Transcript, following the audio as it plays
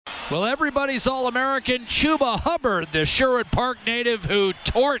Well, everybody's All-American Chuba Hubbard, the Sherwood Park native who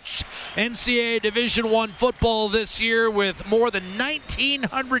torched NCAA Division I football this year with more than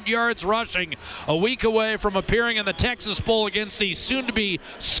 1,900 yards rushing, a week away from appearing in the Texas Bowl against the soon-to-be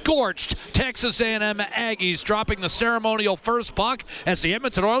scorched Texas A&M Aggies, dropping the ceremonial first puck as the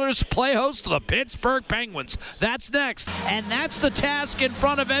Edmonton Oilers play host to the Pittsburgh Penguins. That's next, and that's the task in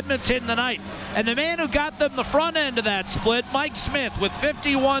front of Edmonton tonight. And the man who got them the front end of that split, Mike Smith, with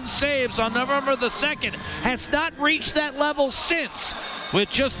 51 saves on November the 2nd, has not reached that level since, with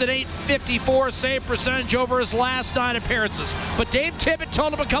just an .854 save percentage over his last 9 appearances. But Dave Tippett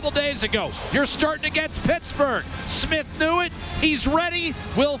told him a couple days ago, you're starting against Pittsburgh. Smith knew it. He's ready.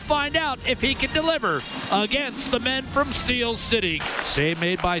 We'll find out if he can deliver against the men from Steel City. Save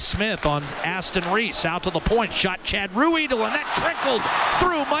made by Smith on Aston Reese. Out to the point. Shot Chad Ruedel, and that trickled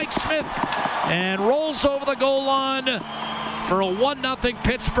through Mike Smith and rolls over the goal line for a 1-0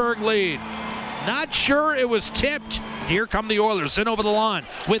 Pittsburgh lead. Not sure it was tipped. Here come the Oilers in over the line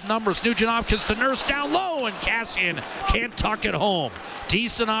with numbers. Nugent Hopkins to Nurse down low, and Cassian can't tuck it home.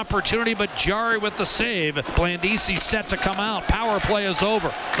 Decent opportunity, but Jarry with the save. Blandisi set to come out. Power play is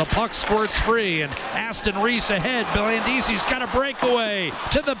over. The puck squirts free, and Aston Reese ahead. Blandisi's got a breakaway.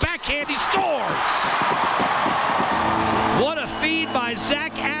 To the backhand, he scores! What a feed by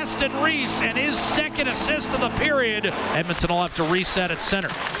Zach Aston Reese, and his second assist of the period. Edmonton will have to reset at center.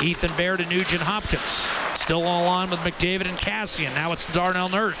 Ethan Bear to Nugent Hopkins. Still on the line with McDavid and Cassian. Now it's Darnell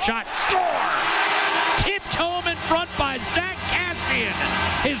Nurse. Shot. Score! Tipped home in front by Zach Cassian.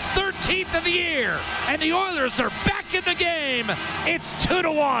 His 13th of the year. And the Oilers are back in the game. It's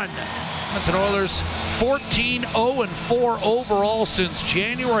 2-1. Edmonton Oilers 14-0-4 overall since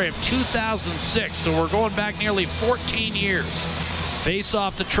January of 2006. So we're going back nearly 14 years. Face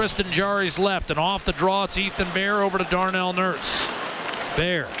off to Tristan Jarry's left, and off the draw it's Ethan Bear over to Darnell Nurse.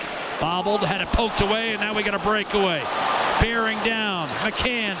 Bear bobbled, had it poked away, and now we got a breakaway. Bearing down,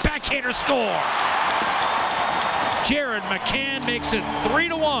 McCann, backhander score. Jared McCann makes it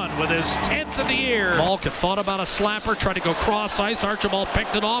 3-1 with his 10th of the year. Malkin thought about a slapper, tried to go cross ice. Archibald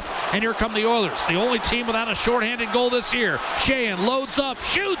picked it off, and here come the Oilers, the only team without a shorthanded goal this year. Sheahan loads up,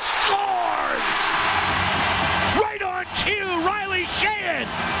 shoots, scores! Right on cue, Riley Sheahan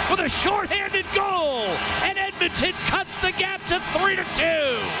with a shorthanded goal, and Edmonton cuts the gap to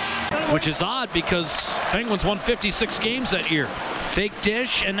 3-2. Which is odd because Penguins won 56 games that year. Fake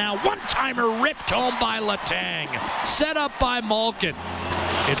dish, and now one-timer ripped home by Letang. Set up by Malkin.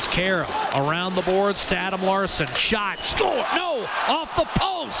 It's Kara around the boards to Adam Larson. Shot, score, no, off the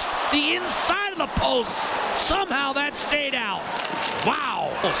post. The inside of the post. Somehow that stayed out. Wow.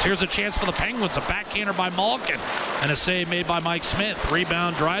 Here's a chance for the Penguins. A backhander by Malkin. And a save made by Mike Smith.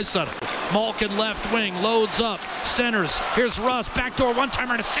 Rebound, Draisaitl. Malkin left wing, loads up, centers. Here's Russ, backdoor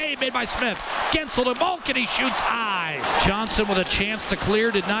one-timer, and a save made by Smith. Gensel to Malkin, he shoots high. Johnson with a chance to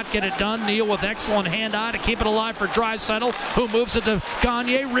clear, did not get it done. Neal with excellent hand-eye to keep it alive for Draisaitl, who moves it to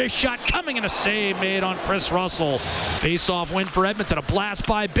Gagne. Wrist shot coming, and a save made on Chris Russell. Face-off win for Edmonton. A blast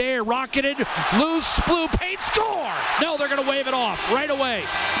by Bear, rocketed, loose, blue paint, score! No, they're going to wave it off right away.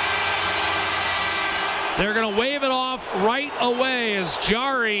 They're going to wave it off right away as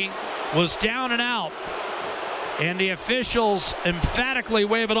Jarry was down and out, and the officials emphatically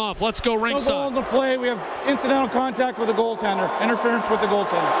wave it off. Let's go ringside. No goal on the play. We have incidental contact with the goaltender. Interference with the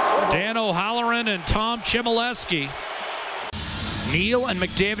goaltender. Dan O'Halloran and Tom Chmielewski. Neal and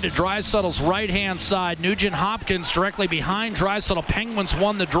McDavid to Draisaitl's right-hand side. Nugent Hopkins directly behind Draisaitl. Penguins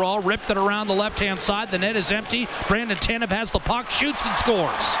won the draw, ripped it around the left-hand side. The net is empty. Brandon Tanev has the puck, shoots and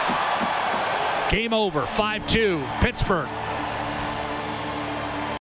scores. Game over, 5-2, Pittsburgh.